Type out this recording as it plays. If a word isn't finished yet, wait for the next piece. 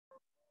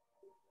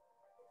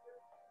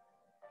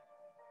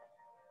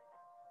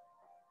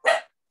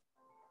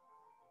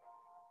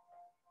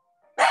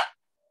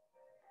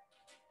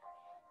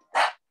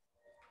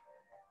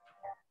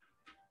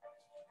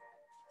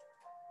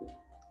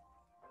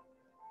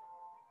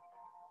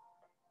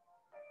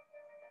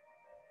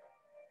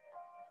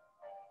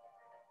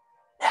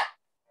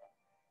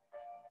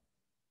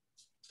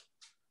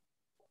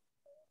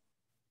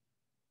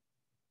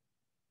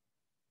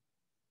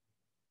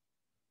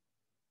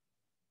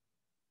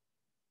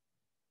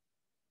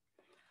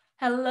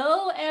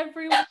Hello,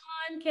 everyone.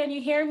 Can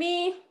you hear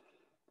me?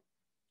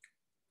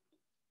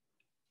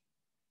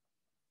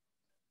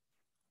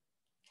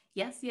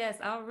 Yes, yes.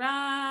 All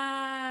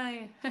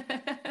right.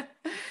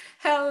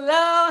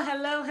 Hello,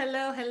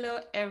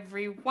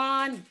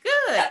 everyone.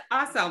 Good.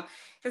 Awesome.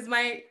 Because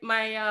my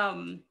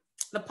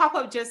the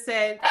pop-up just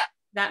said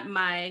that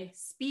my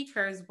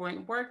speakers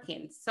weren't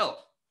working. So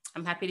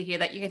I'm happy to hear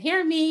that you can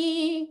hear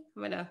me.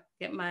 I'm gonna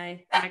get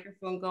my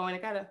microphone going.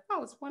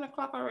 It's 1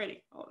 o'clock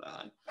already. Hold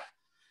on.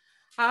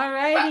 All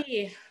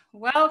righty.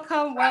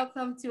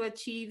 Welcome to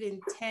Achieve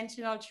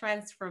Intentional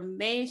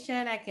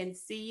Transformation. I can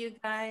see you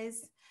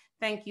guys.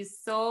 Thank you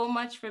so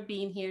much for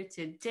being here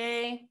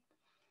today.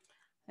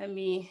 Let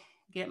me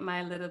get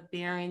my little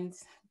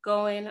bearings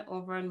going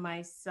over on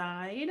my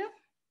side.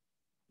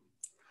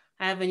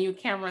 I have a new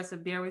camera, so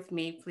bear with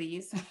me,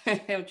 please.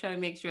 I'm trying to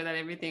make sure that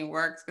everything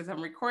works because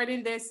I'm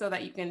recording this so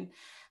that you can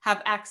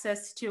have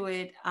access to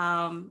it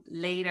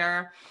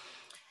later.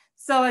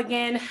 So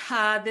again,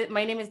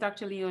 my name is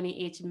Dr.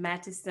 Leonie H.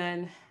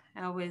 Mattison.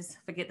 I always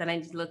forget that I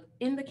need to look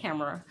in the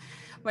camera.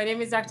 My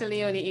name is Dr.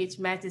 Leonie H.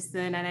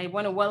 Mattison, and I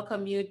want to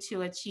welcome you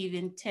to Achieve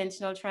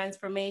Intentional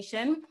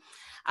Transformation.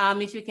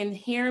 If you can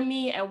hear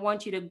me, I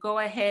want you to go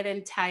ahead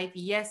and type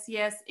yes,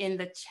 yes in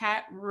the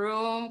chat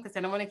room because I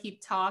don't want to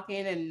keep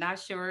talking and not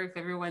sure if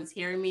everyone's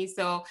hearing me.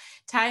 So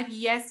type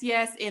yes,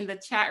 yes in the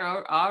chat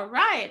room. All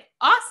right.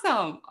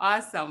 Awesome.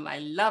 Awesome. I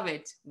love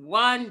it.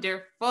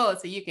 Wonderful.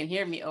 So you can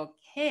hear me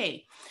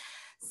okay.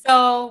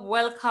 So,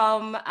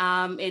 welcome.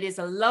 It is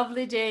a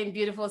lovely day in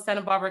beautiful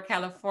Santa Barbara,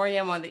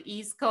 California. I'm on the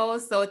East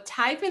Coast. So,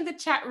 type in the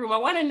chat room. I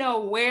want to know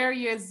where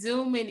you're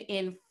zooming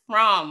in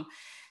from.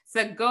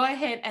 So, go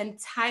ahead and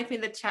type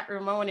in the chat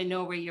room. I want to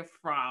know where you're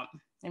from.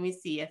 Let me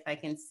see if I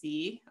can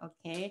see.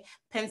 Okay.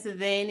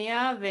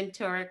 Pennsylvania,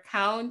 Ventura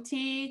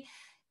County,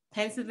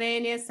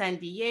 Pennsylvania, San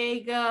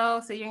Diego.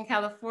 So, you're in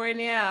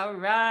California. All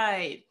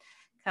right.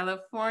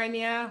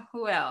 California.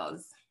 Who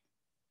else?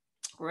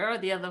 Where are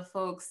the other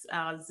folks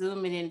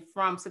zooming in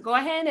from? So go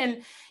ahead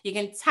and you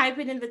can type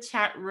it in the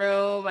chat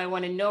room. I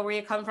want to know where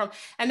you're coming from.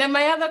 And then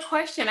my other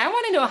question, I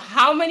want to know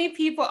how many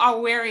people are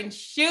wearing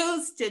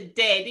shoes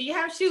today. Do you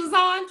have shoes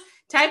on?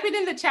 Type it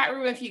in the chat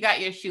room if you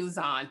got your shoes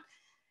on.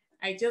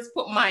 I just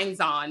put mine's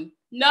on.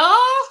 No,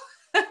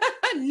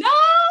 no.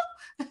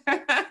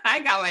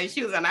 I got my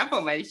shoes on. I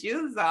put my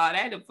shoes on. I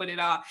had to put it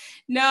on.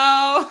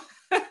 No,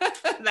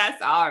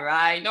 that's all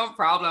right. No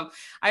problem.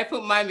 I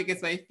put mine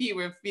because my feet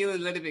were feeling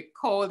a little bit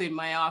cold in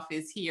my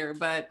office here.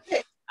 But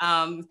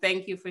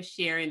thank you for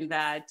sharing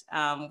that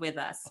with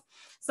us.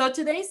 So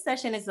today's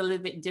session is a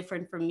little bit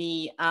different for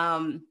me.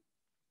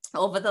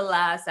 Over the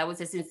last, I would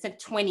say since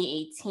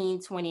 2018,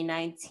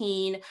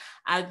 2019,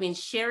 I've been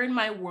sharing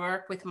my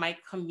work with my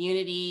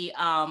community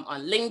on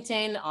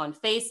LinkedIn, on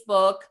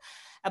Facebook,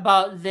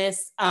 about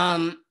this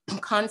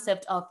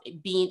concept of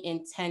being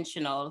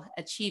intentional,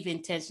 achieve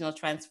intentional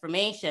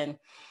transformation.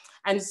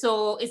 And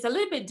so it's a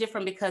little bit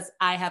different because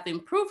I have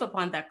improved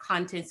upon that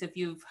content. So if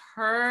you've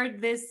heard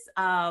this,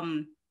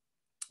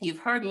 you've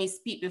heard me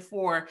speak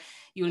before,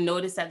 you'll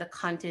notice that the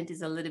content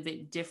is a little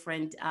bit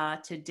different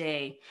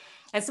today.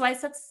 And so I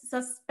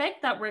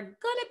suspect that we're going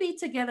to be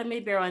together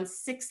maybe around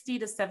 60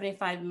 to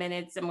 75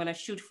 minutes. I'm going to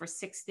shoot for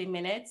 60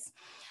 minutes.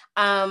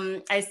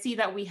 I see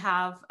that we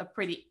have a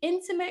pretty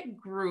intimate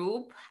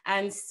group.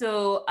 And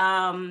so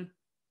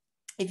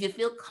if you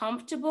feel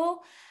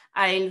comfortable,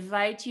 I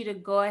invite you to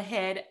go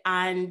ahead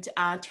and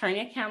turn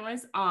your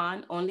cameras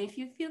on, only if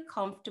you feel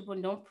comfortable,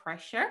 no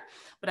pressure.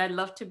 But I'd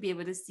love to be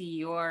able to see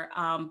your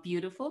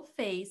beautiful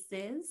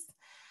faces.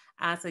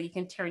 So you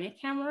can turn your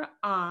camera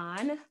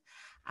on.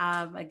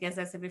 I guess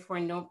I said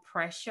before, no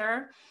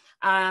pressure.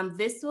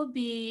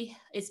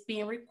 It's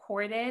being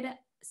recorded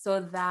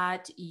so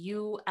that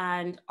you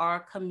and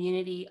our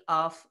community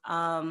of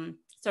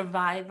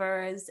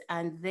survivors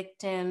and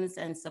victims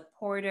and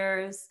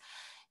supporters,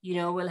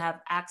 will have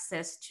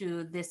access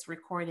to this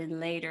recording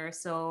later.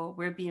 So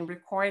we're being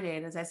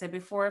recorded. As I said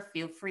before,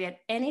 feel free at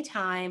any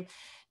time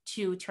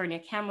to turn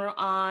your camera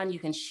on. You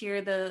can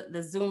share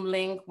the Zoom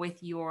link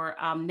with your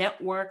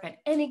network at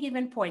any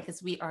given point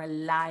because we are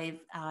live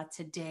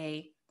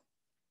today.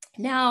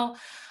 Now,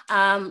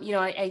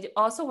 I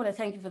also want to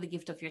thank you for the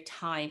gift of your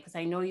time because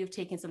I know you've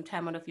taken some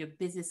time out of your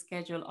busy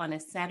schedule on a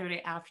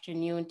Saturday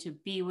afternoon to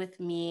be with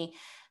me.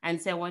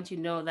 And so I want you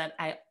to know that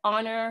I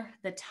honor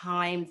the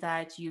time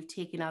that you've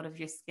taken out of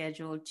your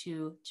schedule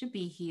to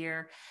be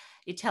here.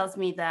 It tells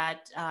me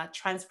that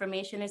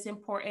transformation is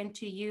important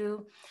to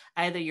you.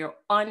 Either you're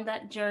on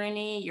that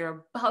journey,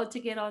 you're about to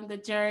get on the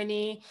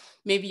journey,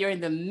 maybe you're in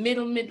the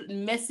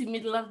messy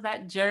middle of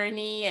that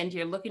journey and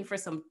you're looking for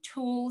some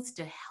tools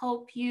to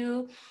help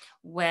you.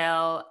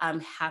 Well,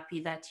 I'm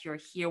happy that you're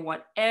here,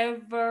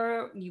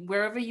 wherever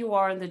you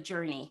are on the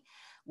journey.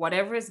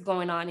 Whatever is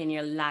going on in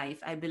your life,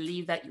 I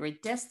believe that you're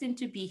destined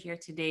to be here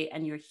today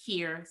and you're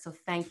here. So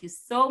thank you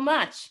so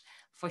much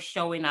for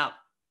showing up.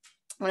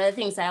 One of the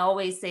things I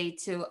always say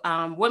to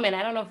women,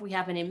 I don't know if we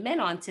have any men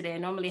on today. I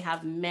normally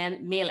have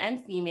men, male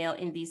and female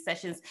in these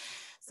sessions.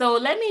 So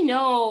let me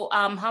know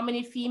how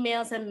many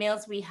females and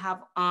males we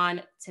have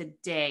on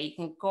today. You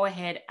can go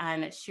ahead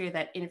and share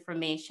that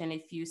information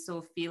if you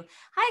so feel.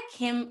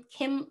 Hi,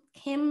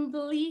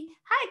 Kimberly.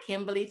 Hi,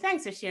 Kimberly.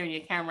 Thanks for sharing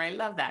your camera. I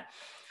love that.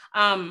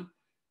 I'm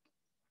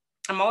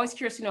always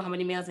curious to know how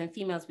many males and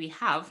females we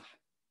have.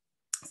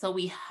 So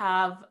we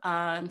have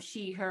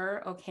she,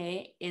 her.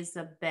 Okay,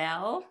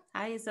 Isabel.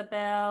 Hi,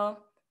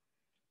 Isabel.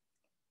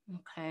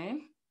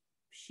 Okay.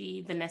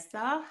 She,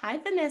 Vanessa. Hi,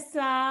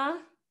 Vanessa.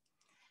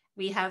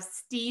 We have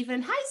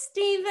Stephen. Hi,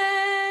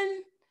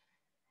 Stephen.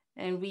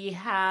 And we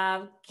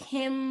have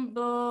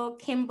Kimball.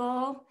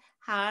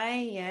 Hi,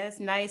 yes,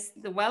 nice.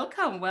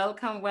 Welcome,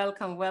 welcome,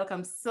 welcome,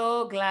 welcome.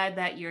 So glad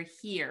that you're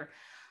here.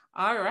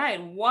 All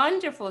right,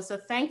 wonderful. So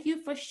thank you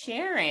for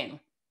sharing.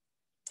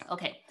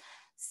 Okay,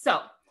 so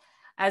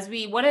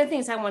one of the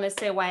things I want to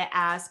say why I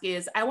ask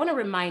is I want to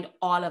remind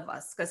all of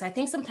us, because I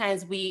think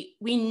sometimes we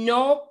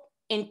know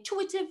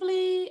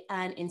intuitively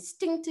and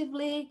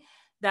instinctively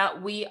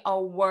that we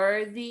are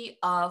worthy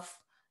of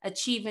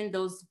achieving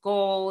those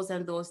goals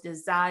and those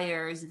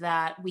desires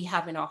that we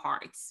have in our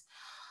hearts.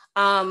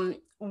 A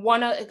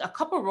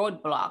couple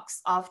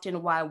roadblocks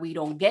often why we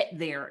don't get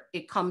there,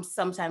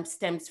 sometimes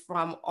stems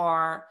from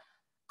our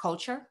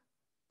culture,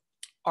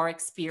 our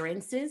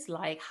experiences,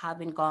 like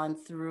having gone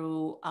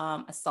through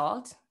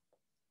assault,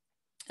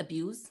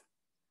 abuse.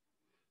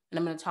 And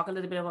I'm going to talk a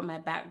little bit about my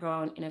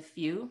background in a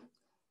few.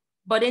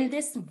 But in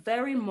this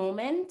very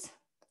moment,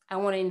 I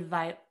want to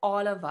invite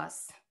all of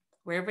us,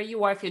 wherever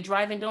you are, if you're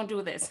driving, don't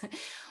do this.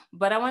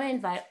 But I want to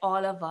invite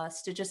all of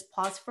us to just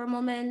pause for a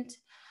moment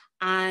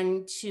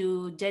and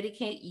to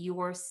dedicate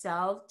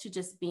yourself to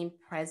just being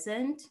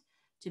present,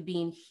 to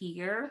being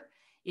here.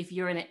 If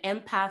you're an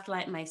empath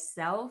like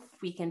myself,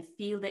 we can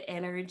feel the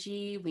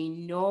energy. We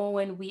know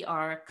when we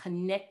are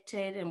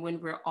connected and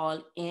when we're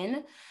all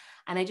in.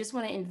 And I just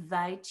want to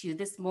invite you,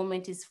 this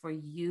moment is for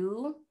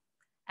you.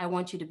 I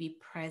want you to be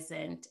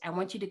present. I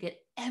want you to get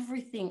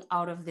everything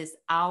out of this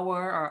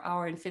hour or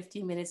hour and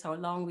 15 minutes, how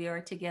long we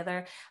are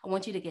together. I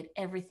want you to get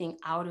everything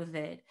out of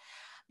it,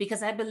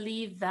 because I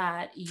believe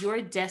that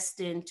you're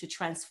destined to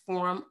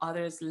transform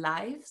others'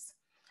 lives.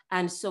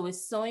 And so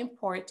it's so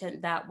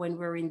important that when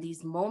we're in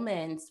these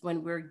moments,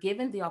 when we're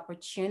given the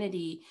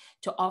opportunity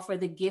to offer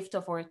the gift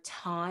of our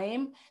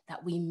time,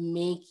 that we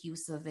make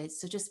use of it.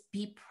 So just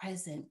be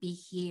present, be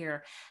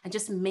here, and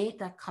just make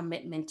that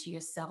commitment to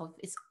yourself.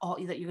 It's all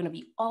that you're going to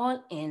be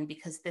all in,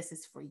 because this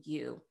is for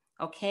you.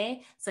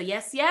 Okay. So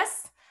yes.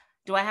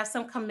 Do I have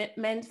some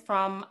commitment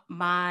from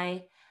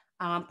my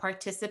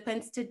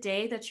participants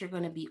today that you're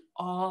going to be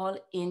all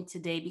in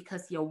today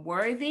because you're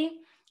worthy?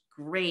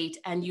 Great.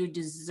 And you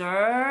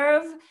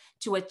deserve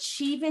to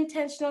achieve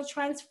intentional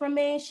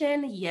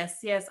transformation?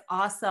 Yes.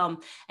 Awesome.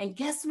 And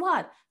guess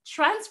what?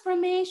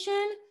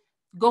 Transformation,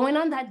 going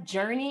on that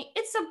journey,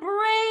 it's a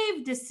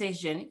brave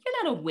decision.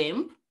 You're not a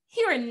wimp.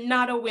 You're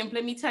not a wimp.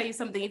 Let me tell you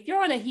something. If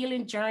you're on a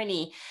healing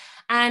journey,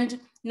 and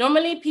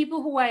normally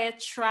people who I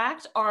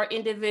attract are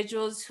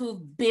individuals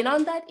who've been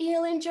on that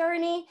healing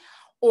journey,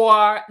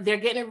 or they're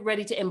getting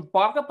ready to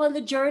embark upon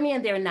the journey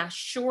and they're not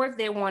sure if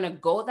they want to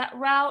go that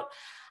route.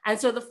 And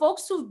so the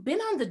folks who've been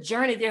on the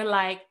journey, they're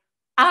like,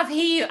 I'm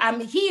healed.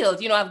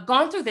 I've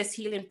gone through this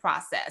healing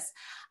process.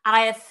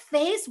 I have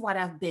faced what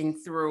I've been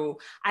through.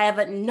 I have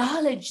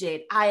acknowledged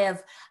it. I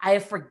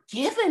have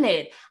forgiven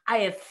it. I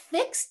have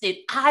fixed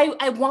it.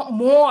 I want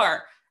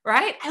more,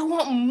 right? I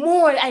want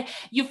more.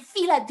 You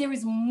feel like there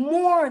is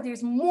more,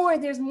 there's more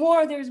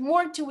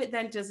to it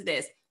than just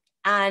this.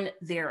 And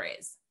there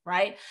is,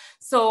 right?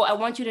 So I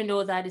want you to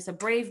know that it's a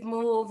brave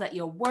move, that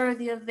you're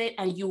worthy of it,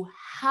 and you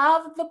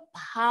have the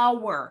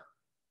power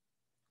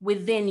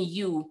within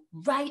you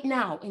right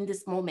now in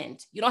this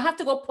moment. You don't have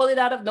to go pull it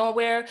out of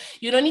nowhere.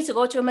 You don't need to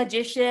go to a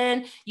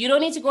magician. You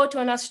don't need to go to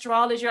an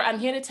astrologer. I'm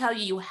here to tell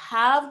you, you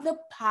have the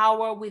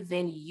power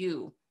within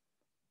you.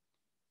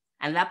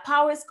 And that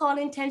power is called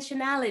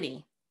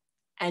intentionality.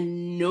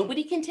 And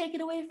nobody can take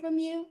it away from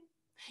you.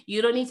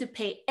 You don't need to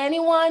pay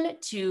anyone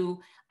to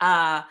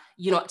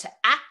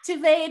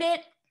activate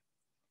it.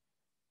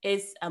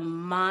 It's a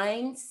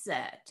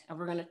mindset. And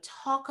we're going to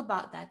talk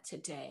about that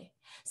today.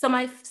 So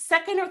my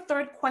second or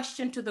third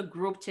question to the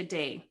group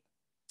today,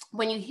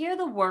 when you hear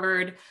the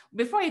word,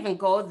 before I even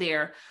go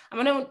there,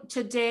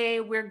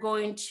 today we're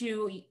going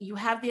to, you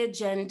have the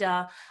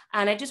agenda,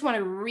 and I just want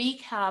to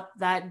recap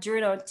that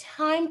during our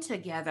time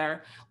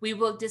together, we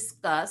will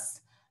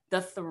discuss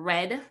the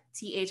thread,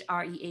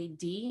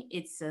 THREAD.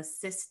 It's a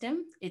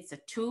system, it's a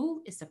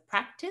tool, it's a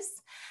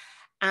practice.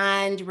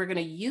 And we're going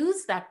to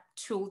use that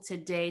tool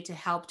today to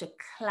help to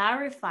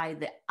clarify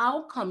the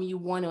outcome you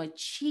want to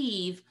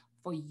achieve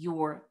for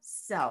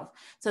yourself.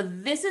 So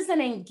this is an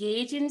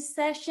engaging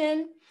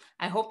session.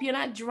 I hope you're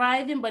not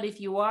driving, but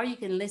if you are, you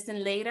can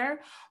listen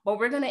later. But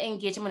we're going to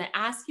engage. I'm going to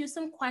ask you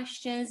some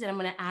questions, and I'm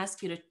going to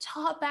ask you to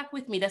talk back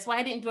with me. That's why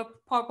I didn't do a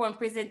PowerPoint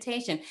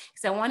presentation,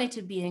 because I want it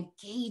to be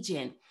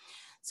engaging.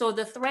 So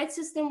the thread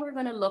system we're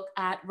going to look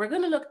at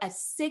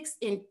 6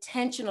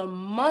 intentional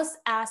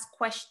must-ask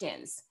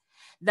questions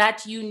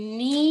that you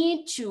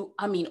need to,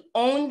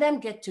 own them,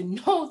 get to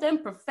know them,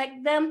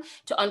 perfect them,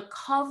 to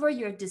uncover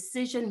your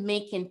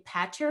decision-making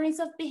patterns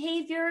of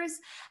behaviors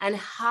and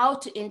how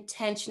to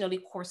intentionally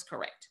course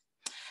correct.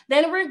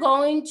 Then we're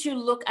going to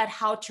look at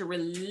how to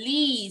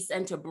release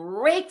and to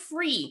break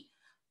free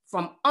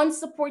from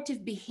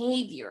unsupportive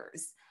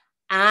behaviors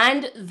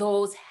and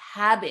those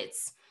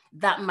habits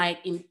that might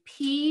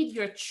impede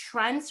your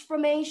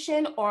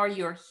transformation or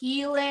your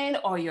healing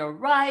or your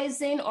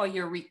rising or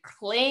your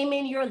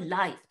reclaiming your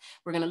life.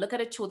 We're going to look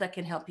at a tool that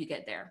can help you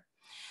get there.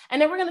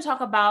 And then we're going to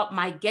talk about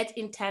my get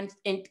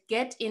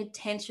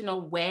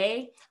intentional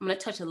way. I'm going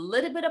to touch a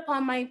little bit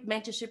upon my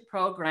mentorship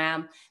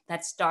program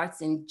that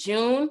starts in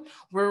June,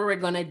 where we're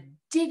going to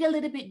dig a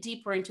little bit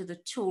deeper into the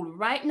tool.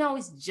 Right now,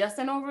 it's just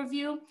an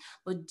overview,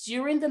 but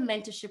during the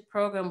mentorship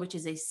program, which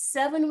is a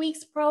 7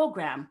 weeks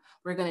program,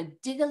 we're going to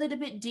dig a little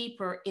bit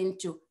deeper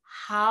into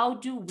how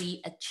do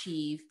we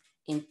achieve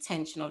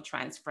intentional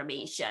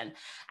transformation.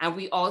 And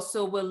we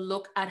also will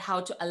look at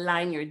how to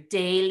align your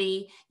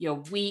daily, your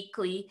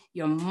weekly,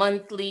 your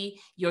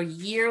monthly, your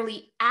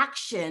yearly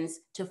actions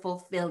to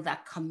fulfill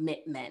that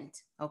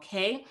commitment.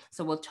 Okay,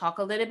 so we'll talk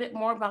a little bit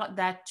more about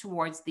that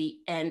towards the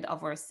end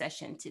of our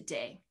session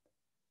today.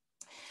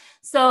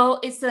 So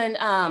it's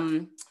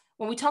when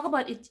we talk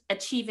about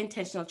achieve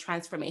intentional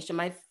transformation,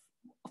 my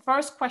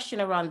first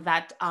question around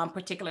that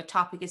particular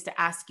topic is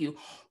to ask you,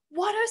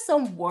 what are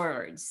some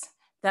words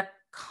that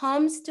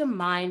comes to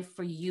mind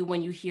for you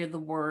when you hear the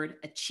word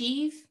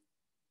achieve?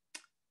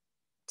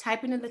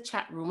 Type it in the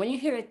chat room. When you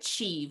hear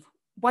achieve,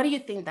 what do you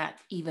think that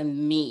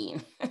even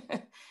mean?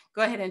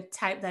 Go ahead and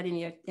type that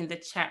in the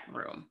chat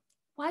room.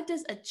 What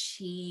does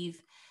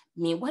achieve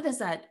mean? What does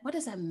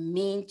that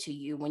mean to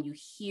you when you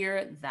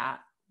hear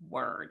that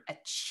word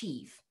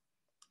achieve?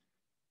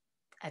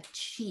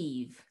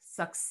 Achieve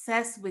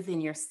success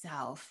within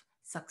yourself.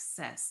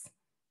 Success.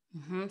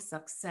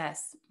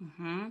 Success.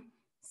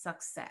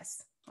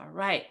 Success. All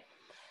right.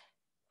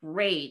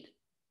 Great.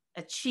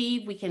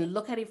 Achieve, we can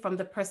look at it from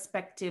the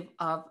perspective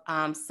of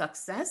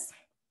success.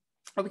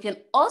 Or we can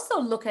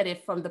also look at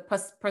it from the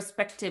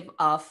perspective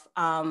of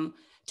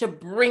to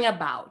bring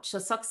about. So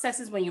success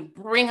is when you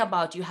bring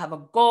about, you have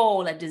a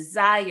goal, a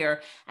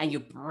desire, and you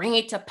bring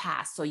it to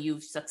pass. So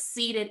you've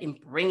succeeded in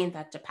bringing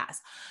that to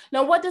pass.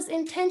 Now, what does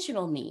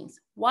intentional mean?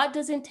 What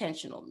does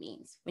intentional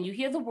mean? When you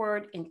hear the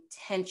word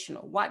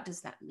intentional, what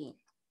does that mean?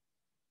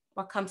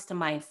 What comes to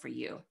mind for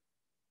you?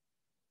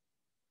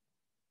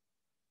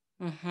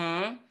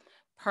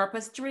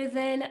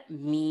 Purpose-driven,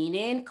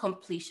 meaning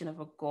completion of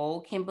a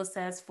goal. Kimball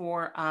says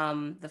for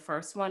the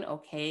first one,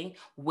 okay.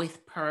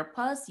 With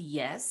purpose,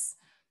 yes.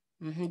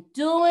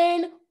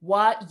 Doing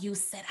what you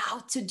set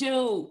out to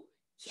do.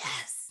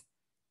 Yes.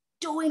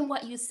 Doing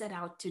what you set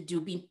out to do,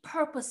 being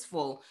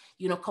purposeful,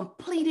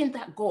 completing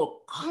that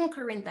goal,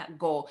 conquering that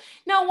goal.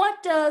 Now,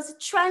 what does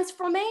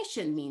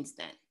transformation means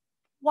then?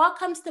 What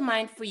comes to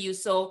mind for you?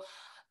 So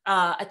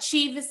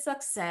achieve is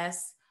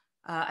success.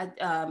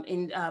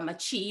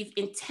 Achieve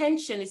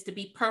intention is to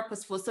be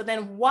purposeful. So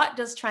then what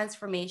does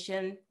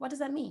transformation, what does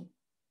that mean?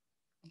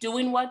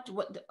 Doing what?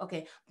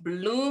 Okay,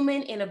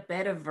 blooming in a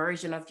better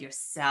version of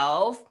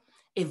yourself.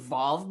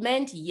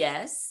 Evolvement,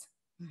 yes.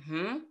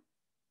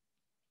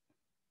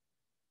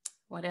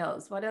 What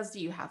else? What else do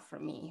you have for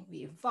me?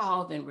 We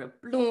evolve and we're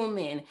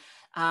blooming.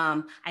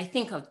 I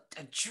think of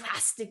a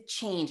drastic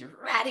change,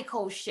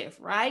 radical shift,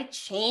 right?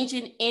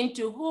 Changing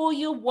into who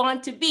you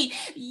want to be.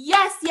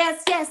 Yes,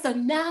 yes, yes. So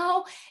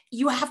now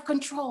you have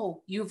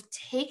control. You've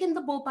taken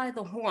the bull by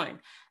the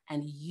horn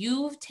and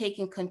you've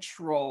taken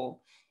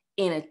control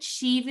in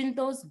achieving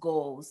those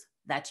goals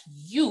that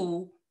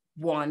you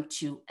want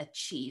to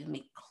achieve. Let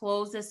me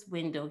close this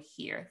window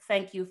here.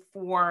 Thank you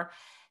for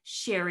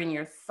sharing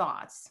your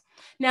thoughts.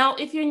 Now,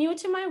 if you're new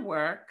to my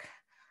work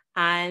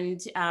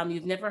and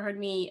you've never heard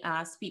me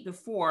speak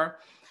before,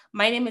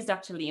 my name is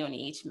Dr.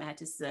 Leonie H.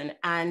 Mattison.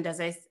 And as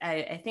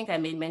I think I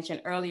made mention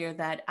earlier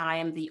that I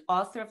am the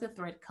author of the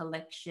Thread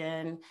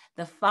Collection,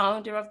 the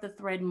founder of the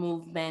Thread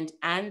Movement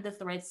and the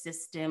Thread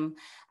System,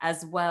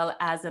 as well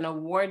as an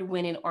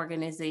award-winning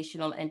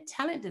organizational and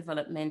talent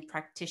development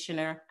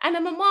practitioner. And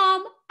I'm a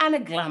mom and a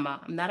glamour.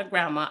 I'm not a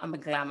grandma, I'm a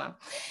glamour.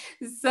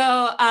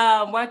 So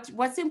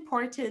what's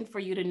important for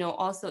you to know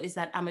also is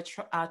that I'm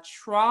a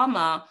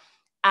trauma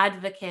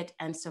advocate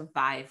and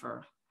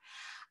survivor.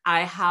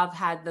 I have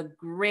had the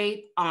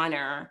great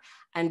honor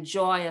and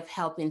joy of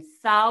helping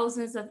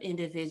thousands of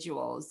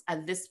individuals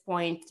at this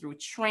point through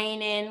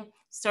training,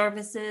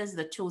 services,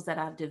 the tools that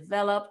I've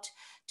developed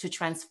to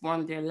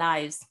transform their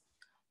lives.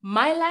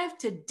 My life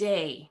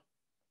today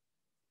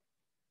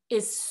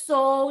is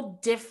so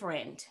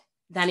different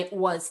than it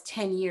was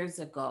 10 years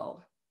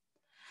ago.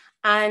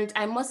 And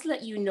I must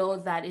let you know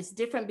that it's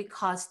different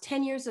because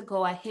 10 years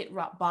ago, I hit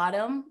rock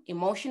bottom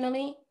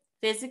emotionally,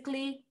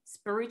 physically,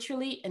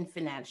 spiritually, and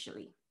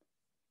financially.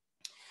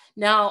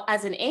 Now,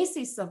 as an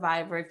AC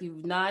survivor, if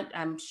you've not,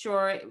 I'm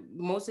sure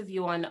most of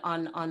you on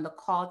the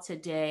call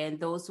today and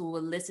those who will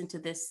listen to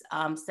this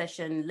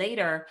session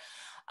later,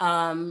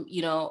 I'm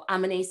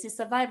an ACE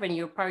survivor, and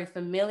you're probably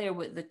familiar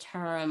with the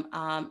term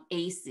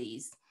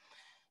ACEs.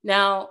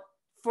 Now,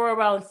 for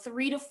around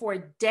 3 to 4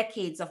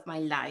 decades of my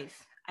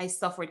life, I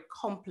suffered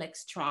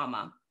complex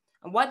trauma.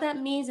 And what that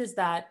means is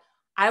that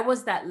I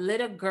was that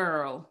little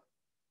girl,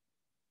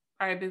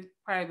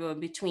 probably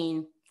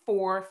between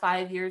 4 or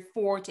 5 years,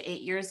 4 to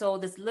 8 years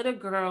old, this little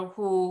girl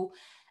who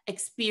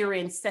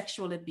experienced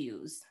sexual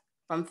abuse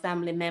from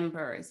family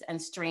members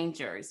and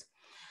strangers.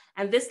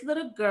 And this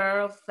little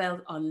girl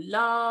felt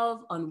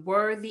unloved,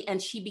 unworthy,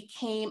 and she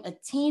became a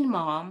teen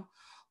mom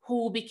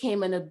who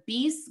became an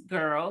obese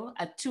girl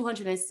at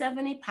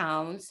 270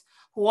 pounds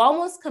who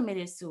almost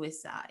committed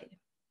suicide.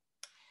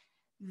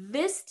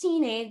 This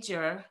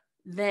teenager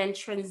then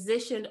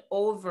transitioned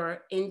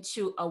over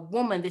into a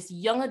woman, this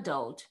young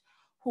adult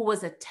who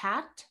was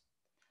attacked.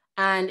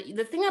 And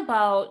the thing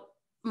about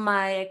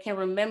I can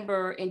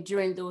remember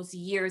during those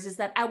years is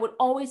that I would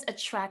always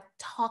attract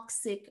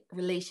toxic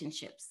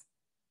relationships,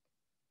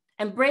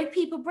 and break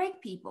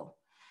people.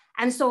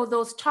 And so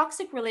those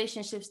toxic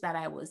relationships that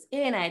I was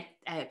in, I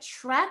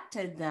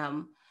attracted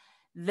them,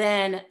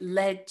 then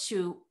led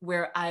to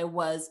where I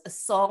was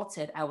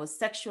assaulted. I was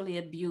sexually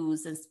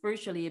abused and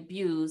spiritually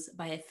abused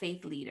by a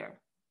faith leader.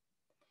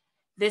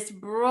 This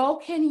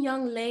broken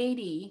young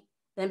lady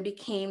then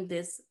became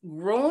this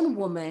grown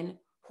woman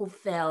who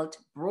felt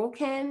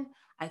broken.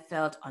 I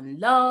felt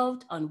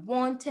unloved,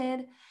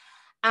 unwanted.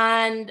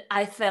 And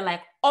I felt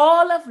like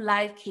all of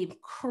life came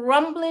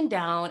crumbling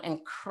down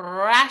and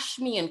crashed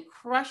me and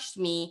crushed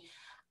me.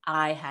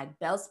 I had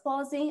Bell's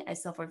palsy. I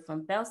suffered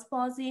from Bell's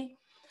palsy.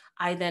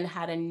 I then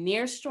had a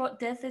near stroke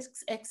death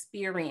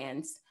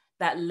experience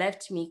that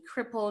left me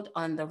crippled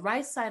on the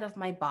right side of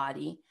my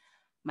body.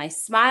 My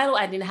smile,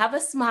 I didn't have a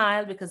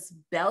smile because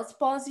Bell's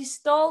palsy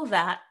stole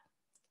that,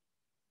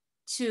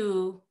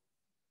 to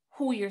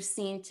who you're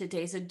seeing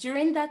today. So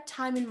during that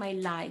time in my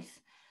life,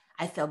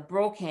 I felt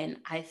broken.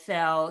 I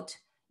felt,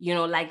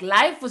 like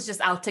life was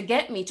just out to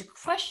get me, to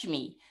crush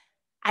me.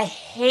 I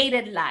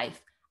hated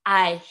life.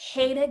 I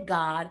hated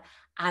God,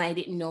 and I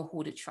didn't know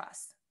who to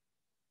trust.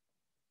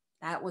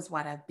 That was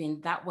what I've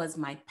been. That was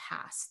my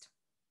past.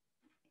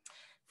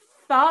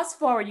 Fast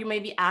forward, you may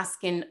be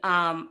asking,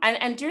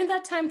 and during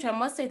that time too, I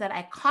must say that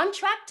I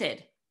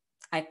contracted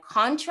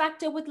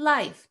with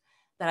life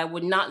that I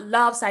would not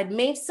love. So I'd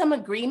made some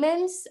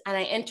agreements and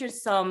I entered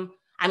some,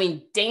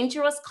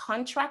 dangerous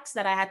contracts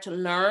that I had to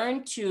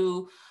learn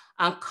to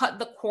cut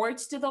the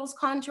cords to those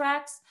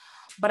contracts.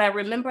 But I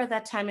remember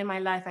that time in my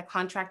life, I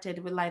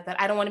contracted with life that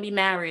I don't want to be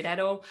married.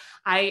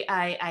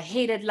 I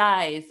hated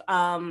life.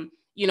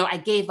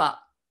 I gave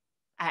up.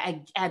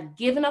 I had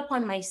given up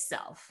on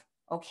myself.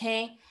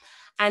 Okay.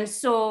 And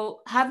so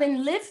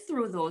having lived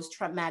through those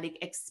traumatic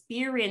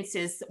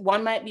experiences,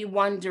 one might be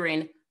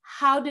wondering,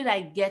 how did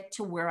I get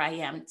to where I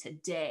am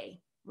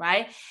today?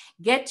 Right?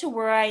 Get to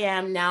where I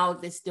am now,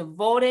 this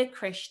devoted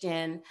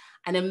Christian,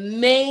 an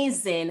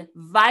amazing,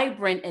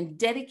 vibrant, and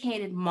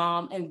dedicated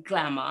mom and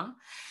glamour,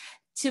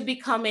 to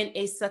becoming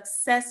a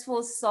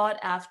successful, sought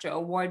after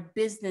award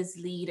business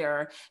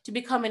leader, to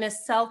becoming a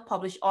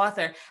self-published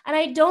author. And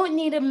I don't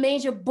need a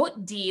major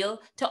book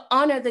deal to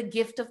honor the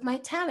gift of my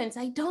talents.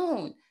 I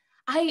don't.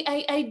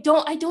 I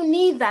don't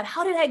need that.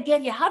 How did I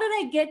get here? How did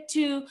I get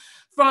to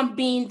from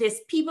being this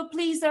people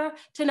pleaser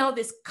to now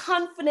this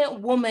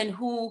confident woman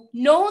who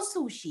knows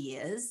who she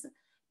is,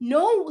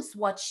 knows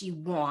what she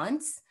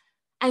wants,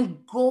 and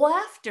go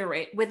after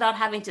it without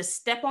having to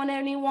step on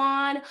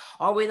anyone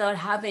or without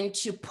having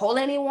to pull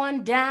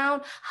anyone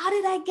down? How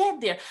did I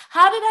get there?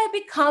 How did I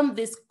become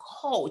this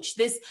coach,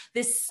 this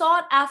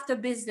sought after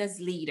business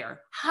leader?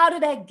 How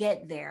did I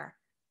get there?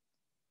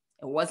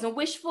 It wasn't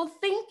wishful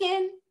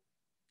thinking.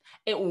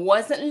 It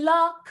wasn't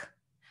luck.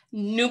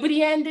 Nobody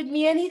handed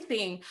me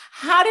anything.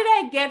 How did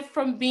I get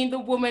from being the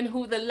woman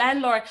who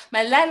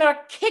my landlord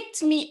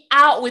kicked me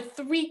out with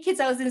 3 kids?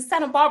 I was in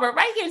Santa Barbara,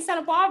 right here in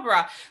Santa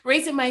Barbara,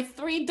 raising my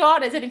 3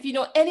 daughters. And if you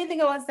know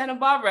anything about Santa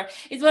Barbara,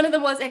 it's one of the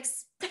most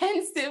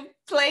expensive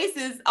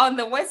places on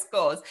the West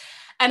Coast.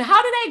 And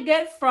how did I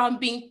get from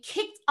being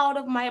kicked out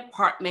of my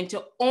apartment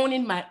to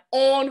owning my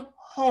own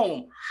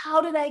home?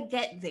 How did I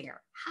get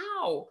there?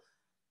 How?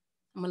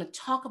 I'm going to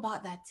talk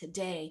about that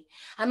today.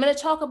 I'm going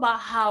to talk about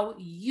how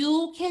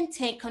you can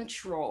take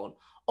control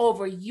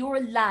over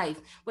your life,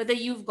 whether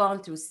you've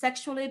gone through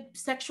sexual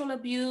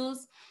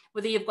abuse,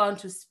 whether you've gone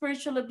through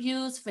spiritual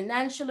abuse,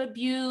 financial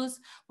abuse,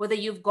 whether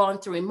you've gone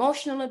through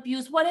emotional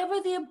abuse,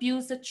 whatever the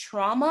abuse, the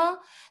trauma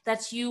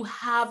that you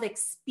have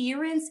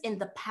experienced in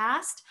the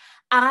past.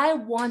 I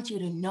want you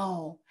to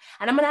know.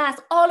 And I'm going to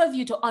ask all of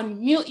you to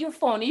unmute your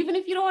phone. Even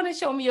if you don't want to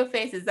show me your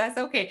faces, that's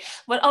okay.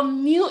 But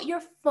unmute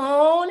your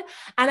phone.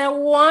 And I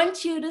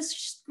want you to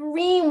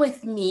scream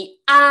with me.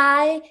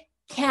 I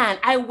can.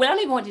 I don't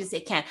even want you to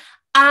say can.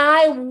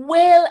 I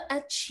will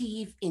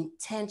achieve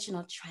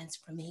intentional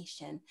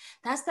transformation.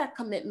 That's that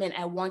commitment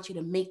I want you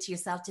to make to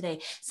yourself today.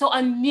 So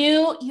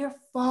unmute your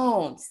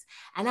phones.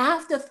 And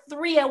after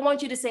 3, I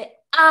want you to say,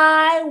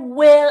 I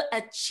will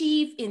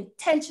achieve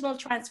intentional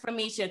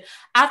transformation.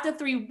 After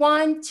 3,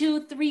 1,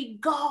 2, 3,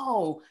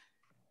 go.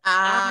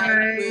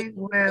 I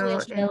will will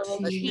achieve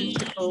achieve Achieve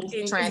intentional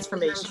intentional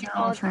transformation.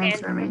 I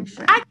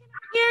transformation. can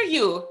hear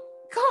you.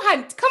 Go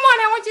ahead. Come on.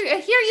 I want you to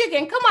hear you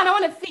again. Come on. I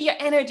want to feel your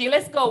energy.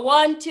 Let's go.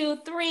 1, 2,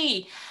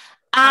 3.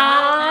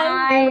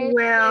 I I I will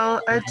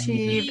will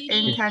achieve achieve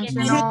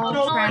intentional Intentional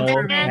intentional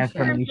transformation.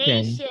 transformation.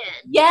 transformation.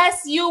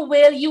 yes, you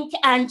will. You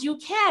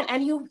can,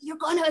 and you're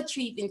going to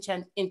achieve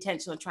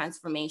intentional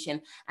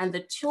transformation. And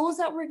the tools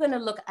that we're going to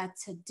look at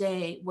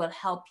today will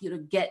help you to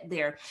get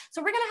there.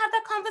 So we're going to have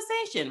that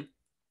conversation.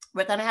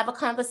 We're going to have a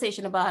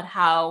conversation about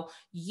how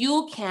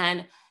you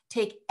can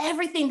take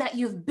everything that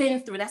you've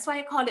been through. That's why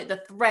I call it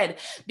the thread,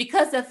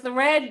 because the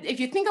thread, if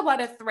you think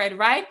about a thread,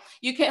 right?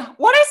 You can,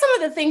 what are some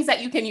of the things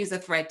that you can use a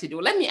thread to do?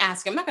 Let me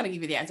ask you, I'm not going to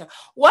give you the answer.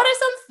 What are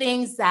some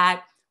things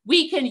that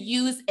we can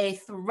use a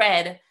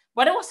thread?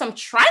 What are some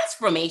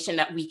transformation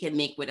that we can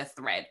make with a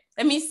thread?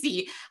 Let me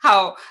see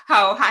how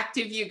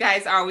active you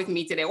guys are with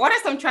me today. What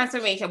are some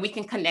transformation we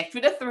can connect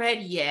with a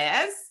thread?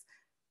 Yes.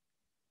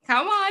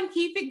 Come on,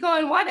 keep it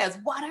going. What else?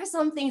 What are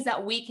some things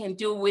that we can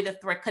do with a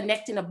thread?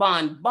 Connecting a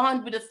bond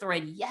with a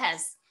thread.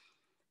 Yes.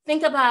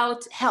 Think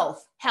about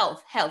health.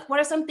 What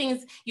are some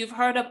things you've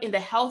heard of in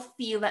the health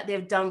field that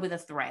they've done with a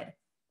thread?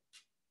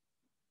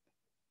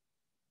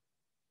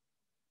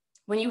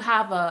 When you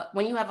have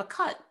a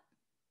cut,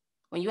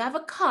 when you have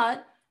a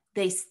cut,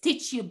 they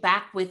stitch you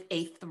back with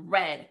a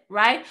thread,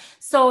 right?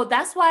 So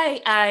that's why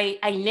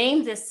I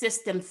named this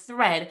system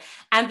thread.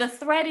 And the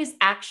thread is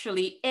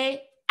actually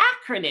a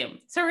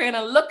acronym. So we're going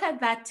to look at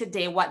that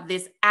today, what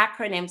this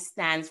acronym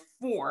stands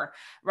for,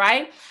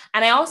 right?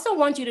 And I also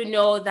want you to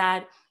know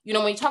that,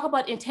 when you talk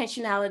about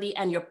intentionality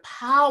and your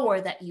power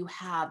that you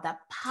have, that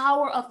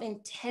power of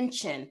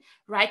intention,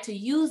 right? To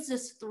use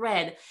this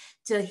thread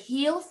to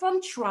heal from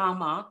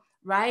trauma,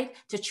 right?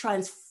 To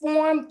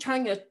transform,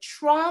 turn your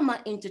trauma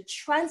into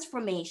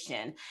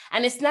transformation.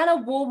 And it's not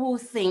a woo-woo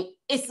thing,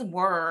 it's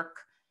work.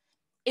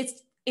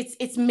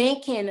 It's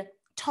making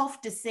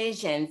tough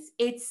decisions.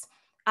 It's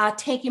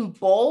taking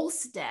bold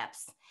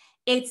steps.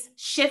 It's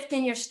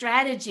shifting your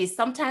strategies.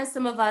 Sometimes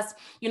some of us,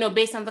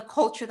 based on the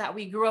culture that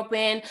we grew up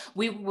in,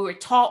 we were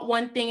taught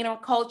one thing in our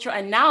culture,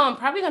 and now I'm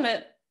probably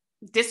gonna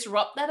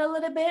disrupt that a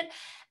little bit.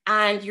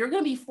 And you're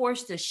going to be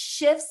forced to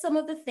shift some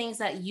of the things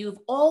that you've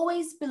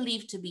always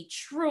believed to be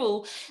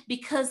true,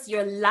 because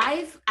your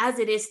life as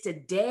it is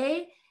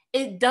today,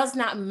 it does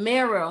not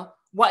mirror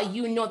what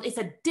you know. It's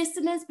a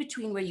dissonance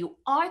between where you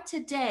are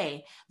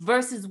today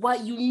versus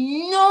what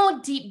you know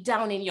deep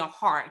down in your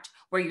heart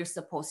where you're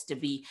supposed to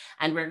be.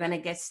 And we're going to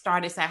get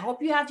started. So I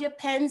hope you have your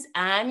pens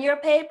and your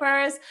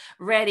papers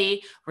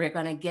ready. We're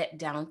going to get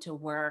down to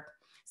work.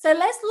 So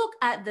let's look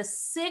at the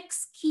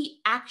 6 key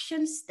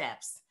action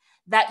steps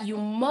that you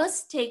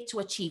must take to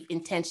achieve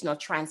intentional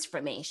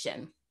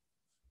transformation.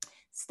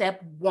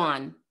 Step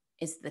 1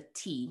 is the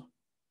T.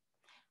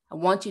 I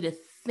want you to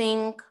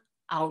think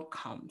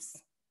outcomes.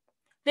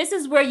 This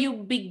is where you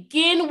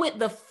begin with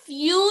the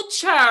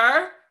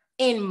future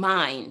in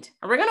mind.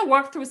 And we're going to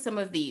work through some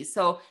of these.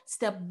 So,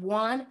 step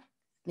 1,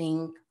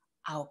 think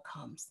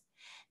outcomes.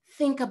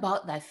 Think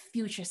about that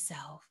future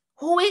self.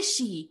 Who is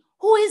she?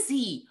 Who is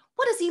he?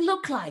 What does he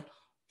look like?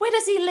 Where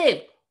does he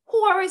live? Who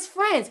are his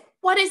friends?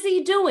 What is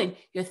he doing?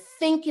 You're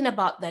thinking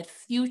about that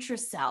future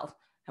self.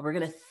 And we're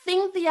going to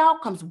think the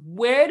outcomes.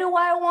 Where do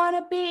I want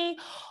to be?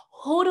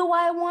 Who do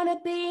I want to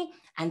be?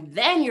 And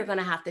then you're going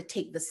to have to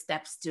take the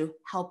steps to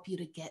help you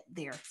to get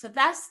there. So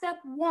that's step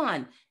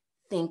 1,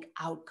 think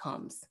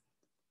outcomes.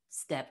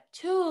 Step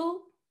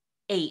 2,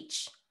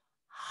 H,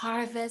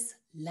 harvest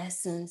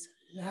lessons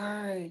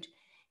learned.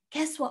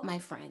 Guess what, my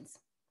friends?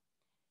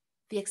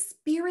 The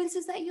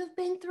experiences that you've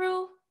been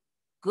through,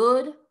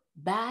 good,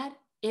 bad,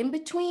 in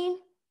between,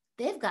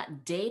 they've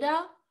got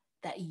data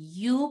that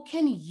you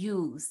can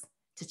use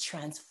to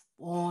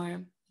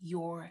transform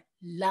your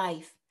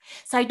life.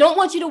 So I don't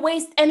want you to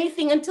waste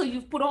anything until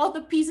you've put all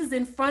the pieces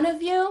in front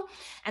of you.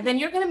 And then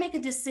you're going to make a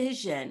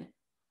decision.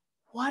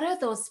 What are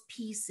those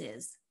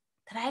pieces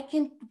that I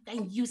can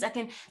use?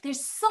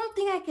 There's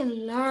something I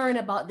can learn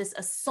about this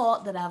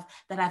assault that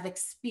I've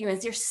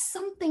experienced. There's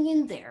something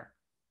in there.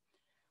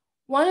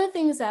 One of the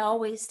things I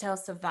always tell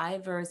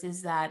survivors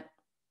is that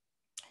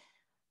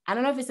I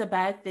don't know if it's a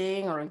bad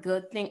thing or a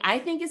good thing. I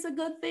think it's a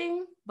good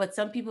thing, but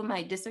some people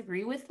might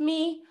disagree with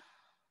me.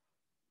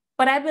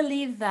 But I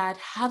believe that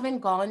having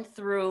gone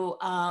through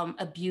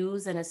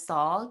abuse and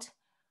assault,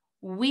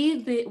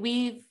 we've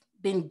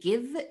been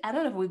given, I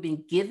don't know if we've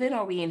been given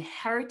or we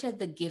inherited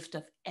the gift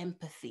of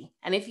empathy.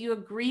 And if you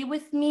agree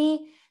with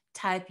me,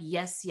 type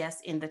yes,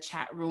 yes in the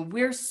chat room.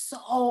 We're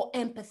so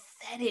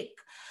empathetic.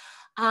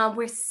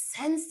 We're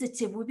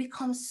sensitive. We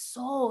become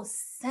so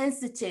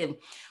sensitive.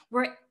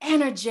 We're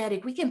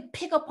energetic. We can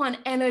pick up on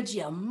energy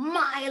a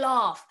mile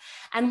off.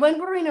 And when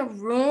we're in a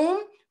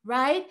room,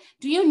 right?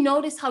 Do you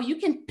notice how you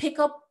can pick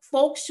up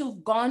folks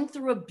who've gone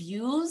through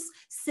abuse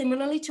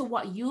similarly to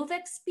what you've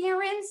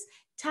experienced?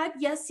 Type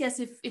yes, yes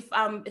if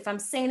I'm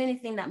saying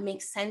anything that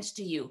makes sense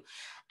to you.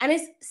 And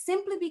it's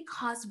simply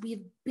because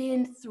we've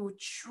been through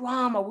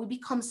trauma. We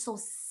become so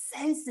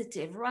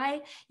sensitive,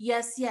 right?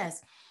 Yes,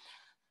 yes.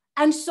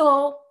 And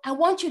so I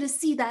want you to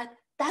see that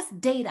that's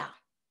data.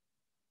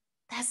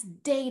 That's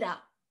data.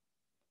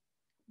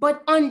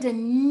 But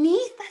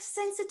underneath that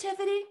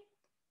sensitivity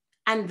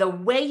and the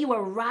way you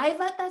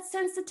arrive at that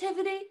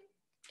sensitivity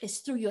is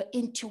through your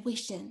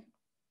intuition.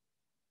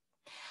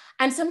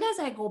 And sometimes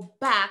I go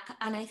back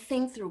and I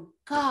think through,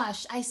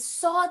 gosh, I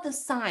saw the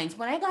signs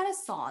when I got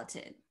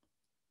assaulted.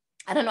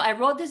 I don't know, I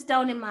wrote this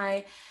down in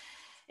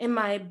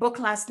my book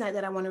last night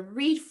that I want to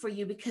read for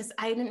you because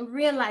I didn't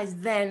realize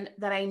then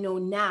that I know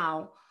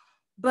now.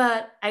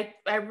 But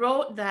I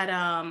wrote that,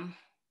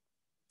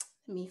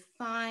 let me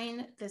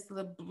find this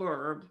little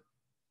blurb.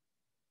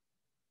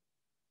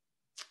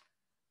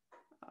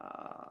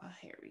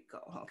 Here we go.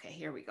 Okay,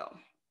 here we go.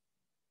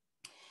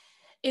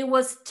 It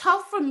was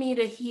tough for me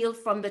to heal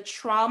from the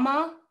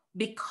trauma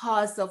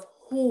because of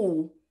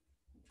who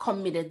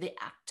committed the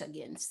act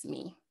against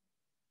me.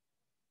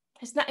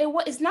 It's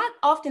not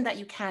often that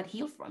you can't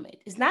heal from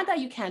it. It's not that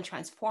you can't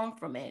transform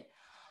from it,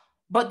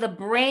 but the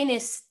brain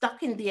is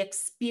stuck in the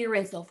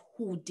experience of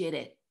who did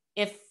it.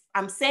 If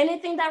I'm saying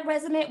anything that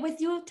resonates with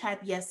you,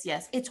 type yes,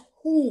 yes. It's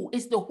who.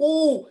 It's the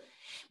who.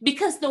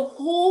 Because the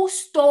who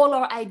stole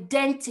our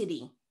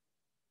identity.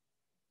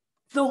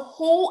 The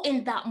who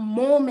in that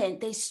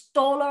moment, they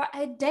stole our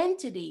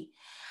identity.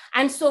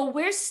 And so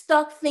we're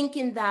stuck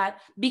thinking that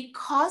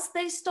because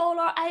they stole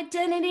our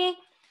identity,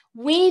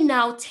 we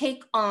now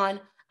take on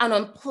an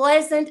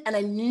unpleasant and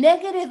a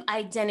negative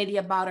identity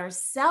about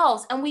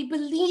ourselves, and we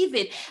believe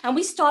it, and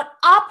we start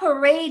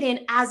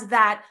operating as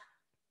that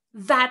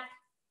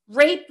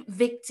rape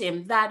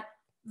victim, that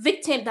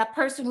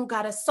person who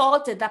got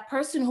assaulted, that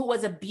person who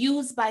was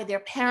abused by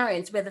their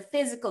parents, whether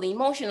physically,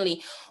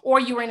 emotionally, or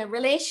you were in a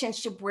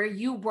relationship where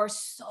you were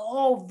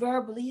so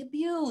verbally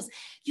abused.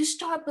 You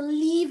start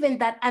believing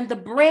that, and the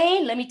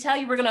brain, let me tell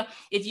you,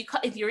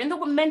 if you're in the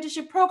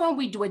mentorship program,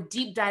 we do a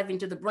deep dive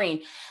into the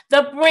brain.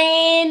 The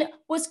brain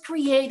was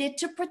created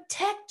to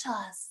protect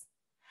us.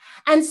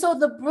 And so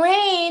the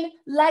brain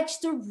likes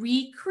to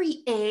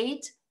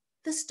recreate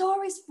the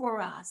stories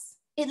for us.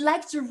 It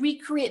likes to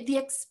recreate the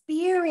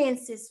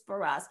experiences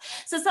for us.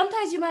 So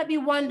sometimes you might be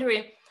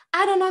wondering,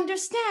 I don't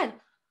understand.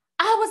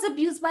 I was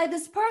abused by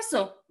this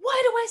person.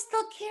 Why do I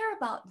still care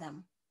about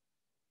them?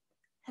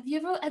 Have you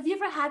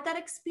ever had that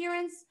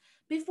experience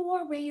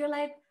before where you're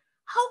like,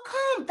 how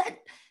come that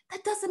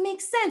doesn't make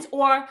sense?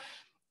 Or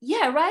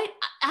yeah, right?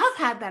 I've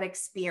had that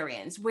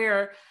experience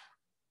where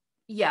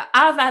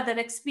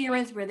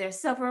there's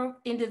several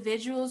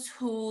individuals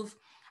who've,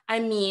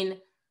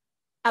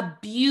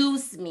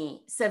 abused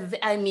me.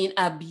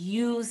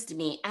 Abused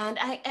me. And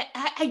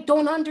I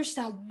don't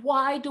understand,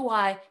 why do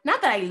I,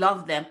 not that I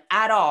love them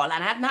at all,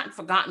 and I've not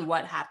forgotten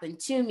what happened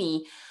to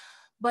me,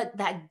 but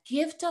that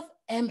gift of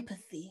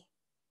empathy,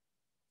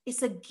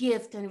 it's a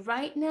gift. And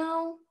right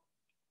now,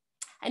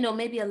 I know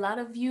maybe a lot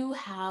of you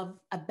have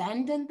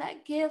abandoned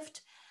that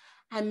gift,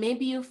 and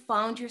maybe you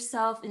found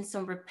yourself in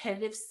some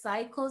repetitive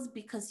cycles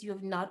because you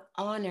have not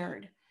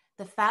honored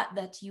the fact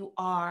that you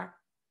are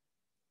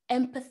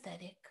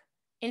empathetic.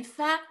 In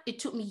fact, it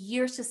took me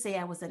years to say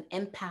I was an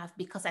empath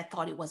because I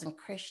thought it wasn't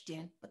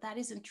Christian, but that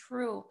isn't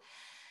true.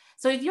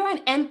 So if you're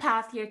an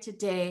empath here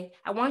today,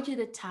 I want you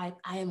to type,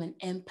 I am an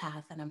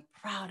empath, and I'm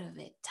proud of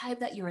it.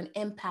 Type that you're an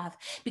empath,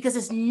 because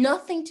there's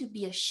nothing to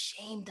be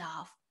ashamed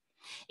of.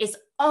 It's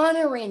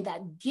honoring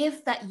that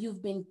gift that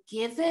you've been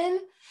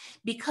given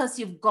because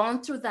you've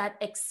gone through that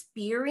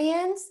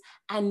experience.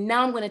 And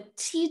now I'm going to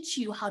teach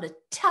you how to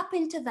tap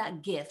into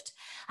that gift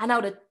and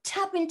how to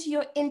tap into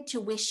your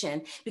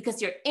intuition,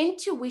 because your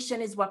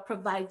intuition is what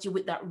provides you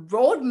with that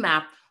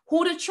roadmap,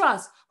 who to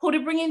trust, who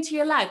to bring into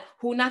your life,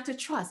 who not to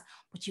trust.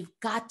 But you've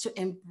got to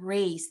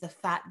embrace the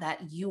fact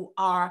that you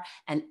are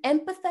an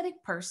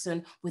empathetic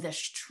person with a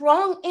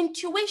strong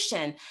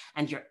intuition,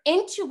 and your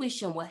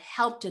intuition will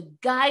help to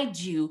guide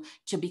you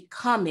to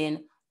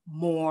becoming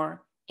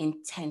more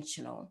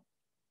intentional.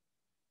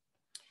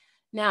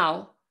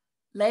 Now,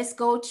 let's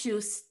go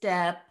to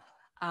step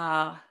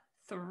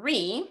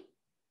 3.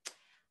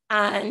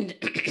 And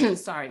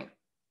sorry.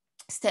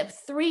 Step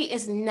 3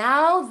 is,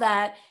 now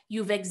that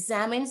you've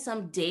examined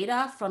some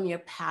data from your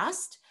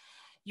past,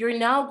 you're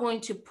now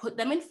going to put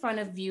them in front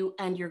of you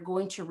and you're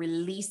going to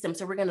release them.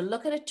 So we're going to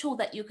look at a tool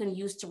that you can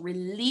use to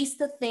release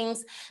the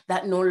things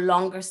that no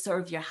longer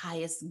serve your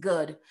highest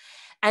good.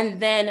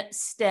 And then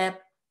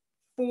step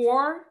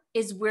 4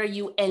 is where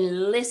you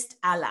enlist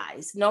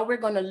allies. Now we're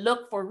going to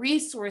look for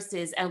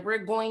resources, and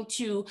we're going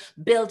to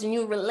build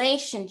new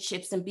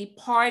relationships and be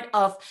part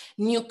of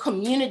new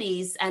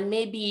communities, and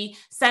maybe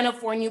sign up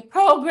for a new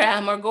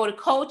program or go to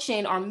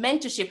coaching or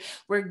mentorship.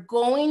 We're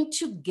going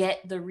to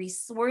get the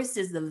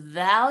resources, the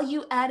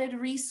value-added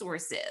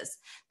resources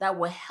that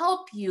will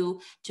help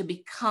you to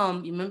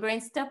become, you remember in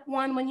step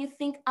 1, when you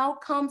think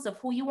outcomes of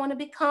who you want to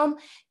become,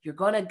 you're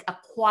going to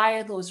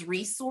acquire those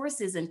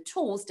resources and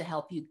tools to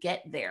help you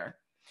get there.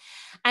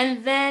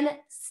 And then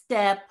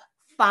step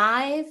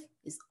 5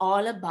 is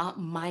all about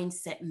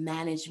mindset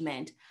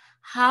management.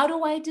 How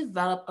do I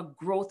develop a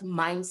growth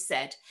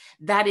mindset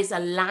that is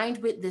aligned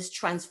with this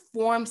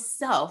transformed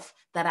self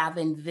that I've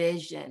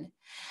envisioned?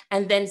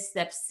 And then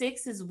step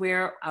 6 is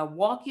where I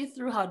walk you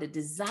through how to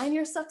design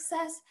your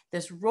success,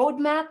 this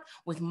roadmap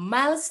with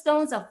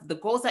milestones of the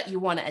goals that you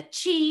want to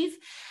achieve.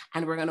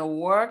 And we're going to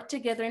work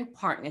together in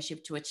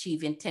partnership to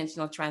achieve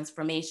intentional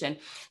transformation.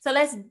 So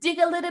let's dig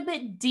a little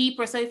bit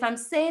deeper. So if I'm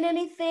saying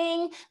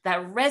anything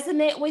that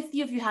resonate with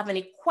you, if you have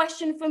any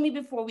question for me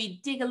before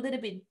we dig a little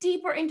bit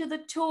deeper into the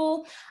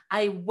tool,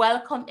 I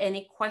welcome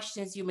any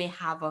questions you may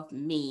have of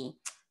me.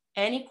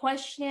 Any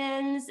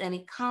questions,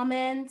 any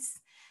comments?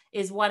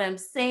 Is what I'm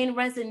saying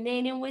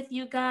resonating with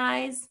you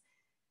guys?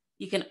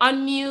 You can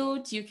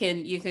unmute, you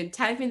can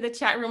type in the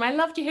chat room. I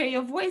love to hear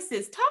your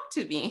voices. Talk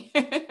to me.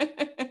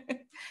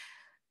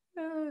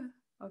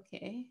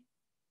 Okay.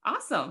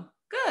 Awesome.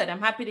 Good. I'm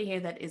happy to hear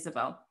that,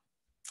 Isabel.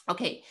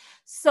 Okay.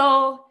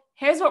 So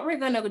here's what we're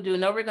going to do.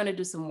 Now we're going to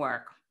do some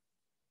work.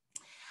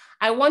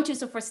 I want you,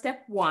 so for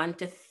step 1,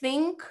 to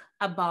think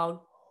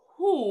about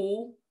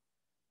who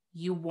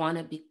you want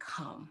to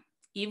become.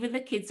 Even the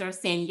kids are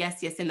saying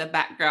yes, yes in the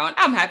background.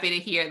 I'm happy to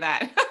hear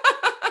that.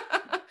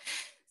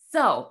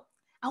 So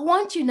I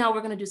want you now, we're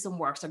going to do some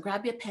work. So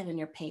grab your pen and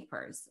your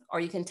papers, or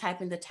you can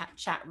type in the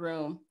chat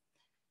room.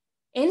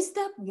 In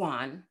step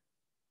 1,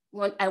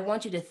 I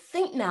want you to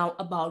think now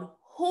about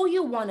who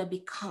you want to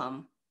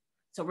become.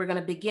 So we're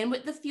going to begin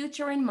with the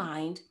future in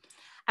mind.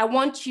 I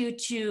want you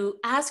to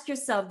ask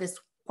yourself this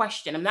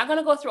question. I'm not going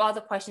to go through all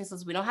the questions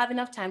because we don't have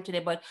enough time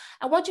today, but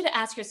I want you to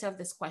ask yourself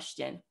this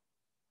question.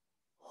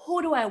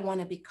 Who do I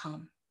want to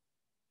become?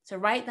 So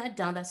write that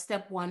down. That's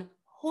step 1.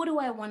 Who do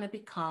I want to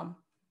become?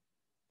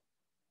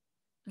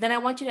 Then I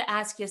want you to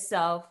ask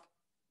yourself,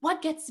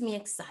 what gets me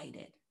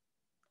excited?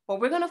 Well,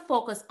 we're going to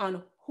focus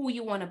on who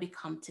you want to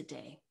become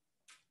today.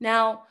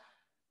 Now,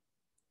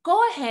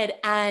 go ahead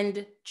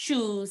and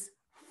choose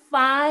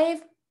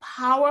 5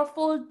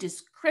 powerful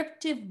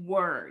descriptive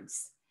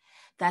words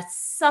that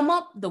sum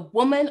up the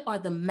woman or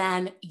the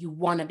man you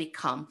want to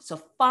become. So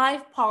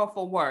 5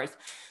 powerful words.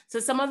 So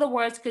some of the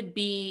words could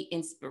be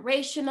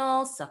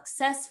inspirational,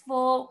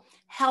 successful,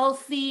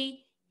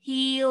 healthy,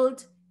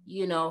 healed,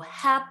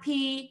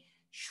 happy,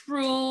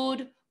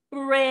 shrewd,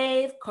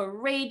 brave,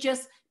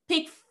 courageous.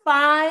 Pick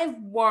 5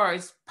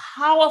 words,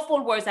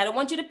 powerful words. I don't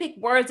want you to pick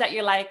words that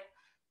you're like,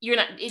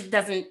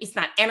 it's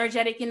not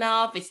energetic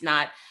enough. It's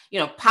not,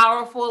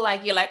 powerful.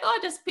 Like you're like, oh,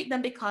 just pick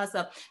them because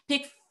of.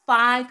 Pick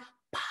 5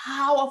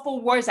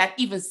 powerful words that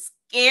even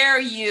scare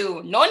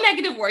you. No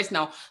negative words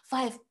now.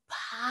 5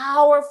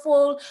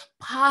 powerful,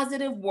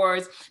 positive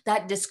words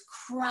that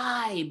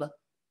describe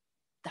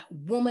that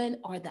woman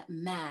or that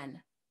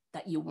man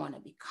that you want to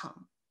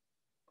become.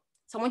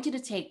 So I want you to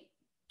take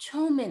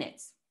 2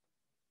 minutes.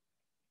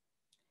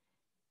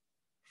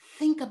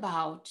 Think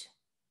about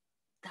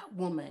that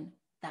woman,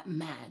 that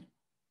man.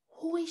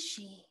 Who is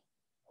she?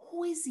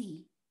 Who is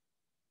he?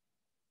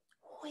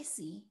 Who is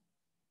he?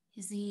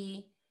 Is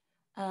he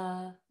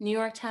New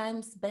York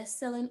Times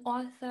bestselling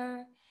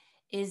author?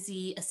 Is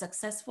he a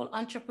successful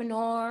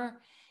entrepreneur?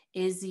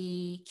 Is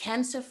he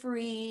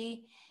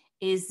cancer-free?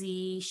 Is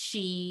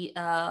she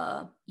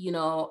a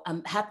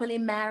happily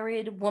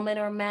married woman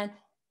or man?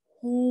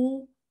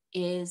 Who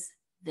is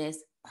this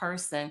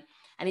person?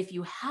 And if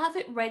you have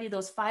it ready,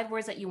 those 5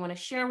 words that you want to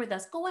share with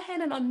us, go ahead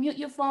and unmute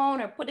your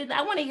phone or put it.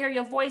 I want to hear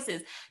your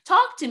voices.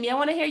 Talk to me. I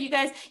want to hear you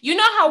guys. You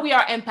know how we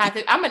are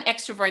empathic. I'm an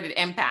extroverted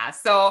empath.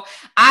 So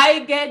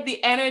I get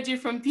the energy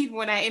from people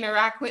when I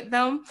interact with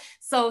them.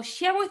 So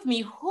share with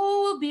me,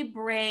 who will be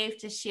brave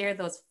to share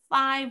those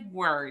 5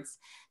 words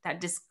that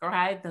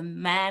describe the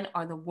man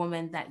or the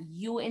woman that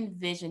you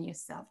envision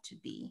yourself to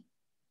be?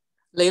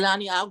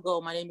 Leilani, I'll go.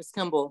 My name is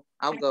Kimball.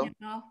 I'll go.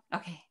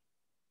 Okay.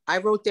 I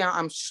wrote down,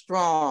 I'm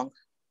strong.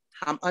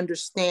 I'm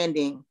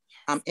understanding.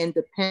 I'm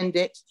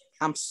independent.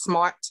 I'm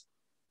smart.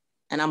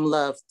 And I'm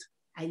loved.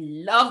 I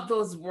love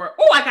those words.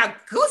 Oh, I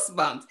got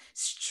goosebumps.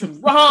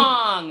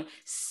 Strong,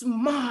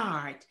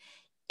 smart,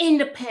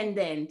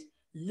 independent,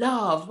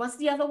 loved. What's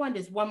the other one?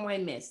 There's one more I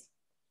missed.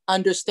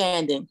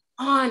 Understanding.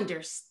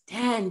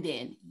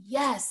 Understanding.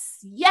 Yes,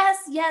 yes,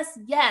 yes,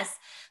 yes.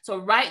 So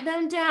write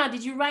them down.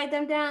 Did you write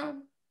them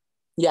down?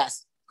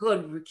 Yes.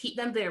 Good. We'll keep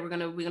them there. We're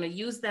gonna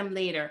use them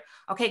later.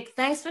 Okay.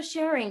 Thanks for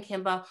sharing,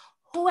 Kimba.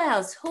 Who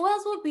else? Who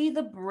else will be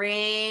the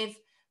brave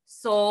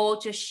soul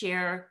to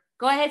share?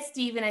 Go ahead,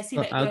 Stephen. I see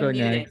that I'll you're go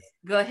muted. next.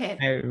 Go ahead.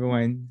 Hi,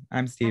 everyone.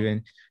 I'm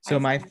Stephen. So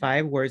my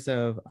 5 words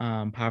of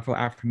powerful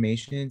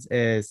affirmations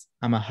is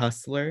I'm a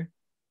hustler,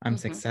 I'm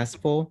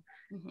successful,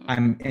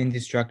 I'm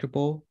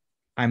indestructible,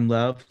 I'm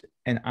loved,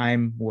 and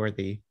I'm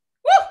worthy.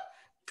 Woo!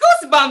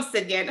 Goosebumps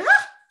again.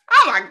 Huh?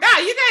 Oh my God,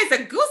 you guys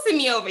are goosing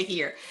me over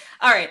here.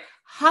 All right.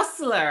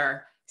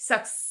 Hustler,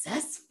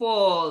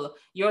 successful,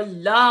 your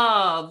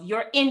love,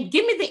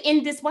 give me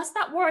the what's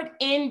that word?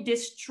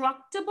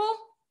 Indestructible?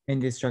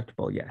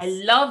 Indestructible, yes. I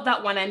love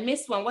that one. I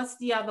missed one. What's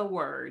the other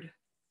word?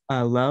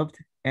 Loved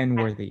and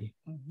worthy.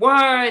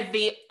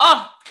 Worthy.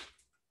 Oh,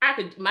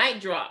 might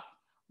drop.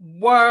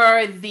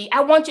 Worthy. I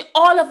want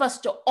all of us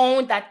to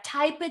own that.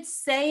 Type it,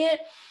 say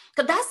it.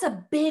 Because that's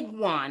a big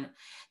one.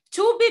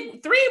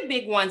 Three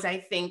big ones, I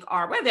think,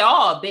 are, well, they're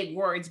all big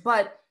words,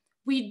 but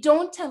we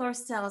don't tell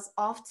ourselves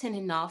often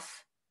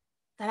enough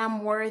that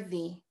I'm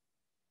worthy.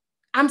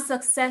 I'm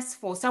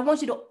successful. So I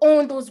want you to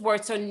own those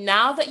words. So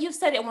now that you've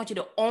said it, I want you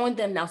to own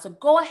them now. So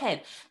go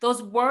ahead.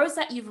 Those words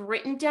that you've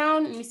written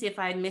down, let me see if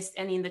I missed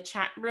any in the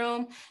chat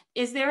room.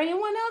 Is there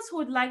anyone else who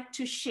would like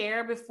to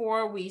share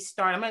before we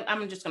start?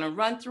 I'm just going to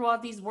run through all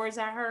these words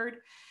I heard.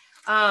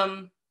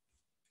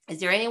 Is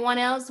there anyone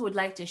else who would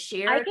like to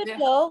share? I could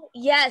go.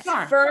 Yes.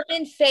 Sure. Firm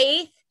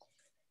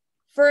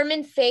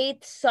in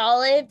faith,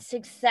 solid,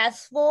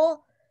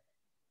 successful,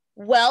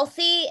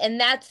 wealthy, and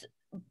that's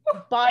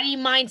body,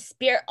 mind,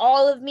 spirit,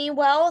 all of me,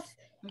 wealth,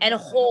 and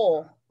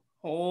whole.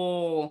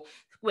 Whole.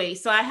 Wait,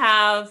 so I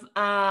have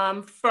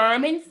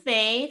firm in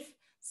faith,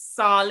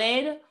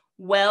 solid,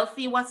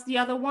 wealthy. What's the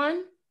other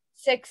one?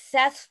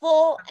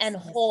 Successful and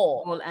whole.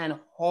 Successful and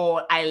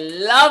whole. I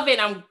love it.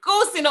 I'm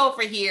goosing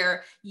over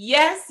here.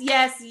 Yes,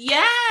 yes,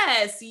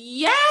 yes,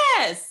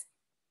 yes.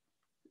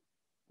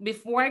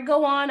 Before I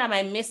go on, am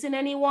I missing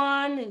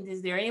anyone?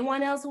 Is there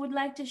anyone else who would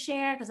like to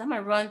share? Because I'm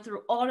going to run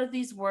through all of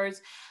these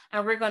words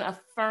and we're going to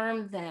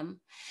affirm them.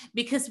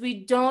 Because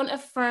we don't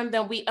affirm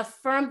them. We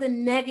affirm the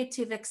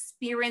negative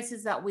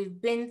experiences that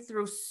we've been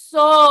through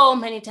so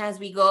many times.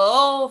 We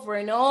go over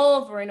and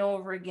over and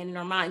over again in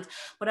our minds.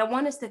 But I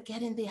want us to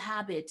get in the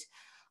habit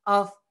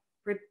of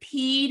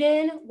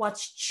repeating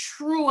what's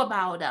true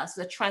about us,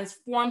 the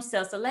transformed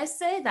self. So let's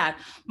say that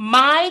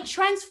my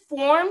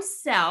transformed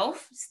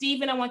self,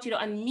 Stephen, I want you to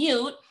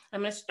unmute.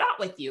 I'm going to start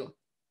with you.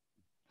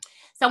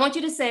 So I want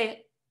you to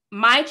say,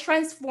 my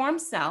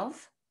transformed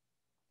self.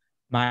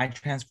 My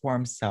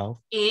transformed self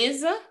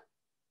is.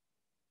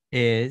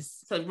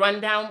 So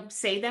run down,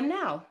 say them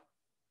now.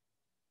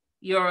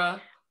 You're a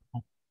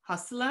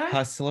hustler.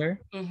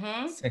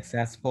 Mm-hmm.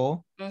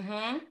 Successful.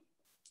 Mm-hmm.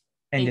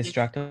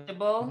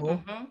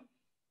 Indestructible. Mm-hmm.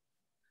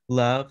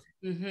 Loved.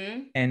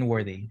 Mm-hmm. And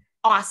worthy.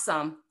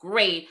 Awesome.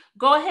 Great.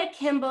 Go ahead,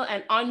 Kimball,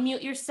 and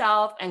unmute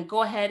yourself and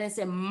go ahead and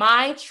say,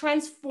 my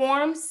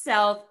transformed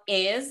self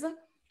is.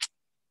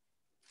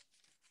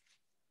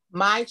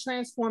 My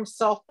transformed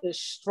self is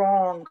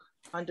strong,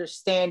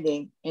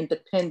 understanding,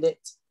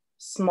 independent,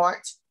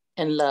 smart,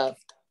 and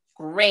loved.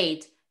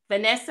 Great.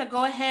 Vanessa,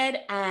 go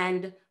ahead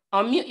and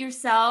unmute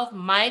yourself.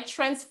 My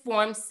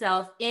transformed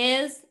self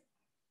is.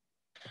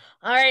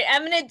 All right,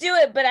 I'm going to do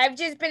it, but I've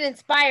just been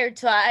inspired,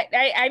 so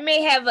I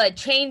may have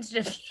changed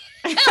a few.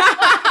 It's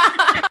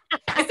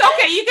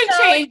okay, you can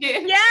change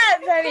it. Yes,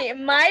 honey.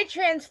 My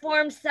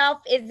transformed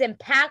self is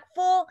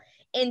impactful,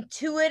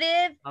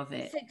 intuitive,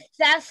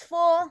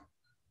 successful,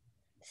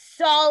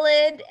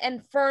 solid,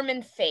 and firm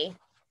in faith.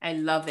 I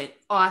love it.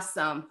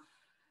 Awesome.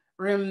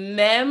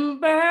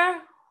 Remember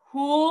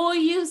who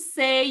you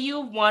say you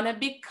want to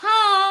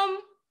become.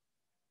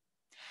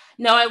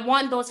 Now, I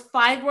want those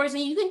 5 words,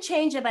 and you can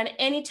change them at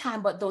any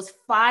time, but those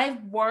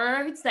 5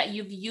 words that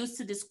you've used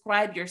to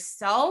describe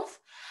yourself,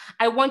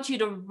 I want you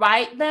to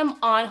write them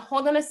on,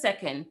 hold on a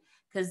second,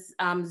 because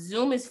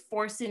Zoom is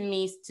forcing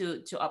me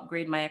to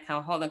upgrade my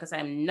account. Hold on, because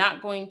I'm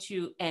not going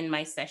to end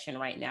my session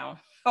right now.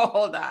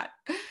 Hold on.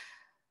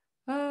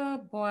 Oh,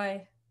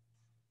 boy.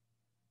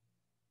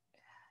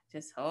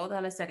 Just hold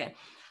on a second.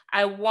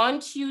 I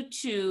want you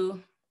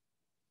to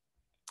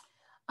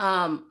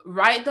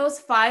write those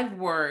 5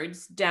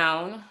 words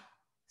down,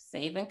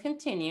 save and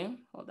continue.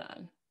 Hold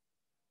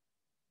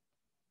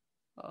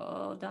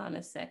on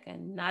a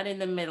second. Not in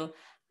the middle.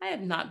 I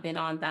have not been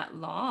on that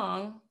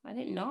long. I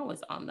didn't know I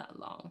was on that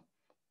long.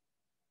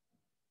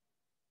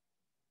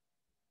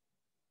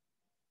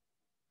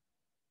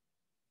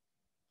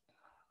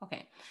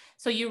 Okay,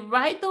 so you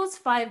write those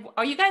 5.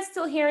 Are you guys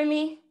still hearing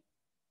me?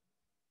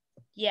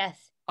 Yes.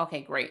 Okay,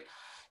 great.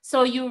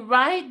 So you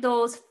write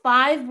those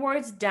 5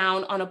 words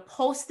down on a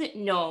Post-it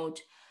note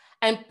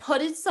and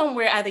put it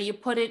somewhere. Either you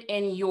put it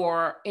in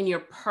your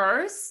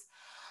purse,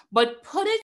 but put it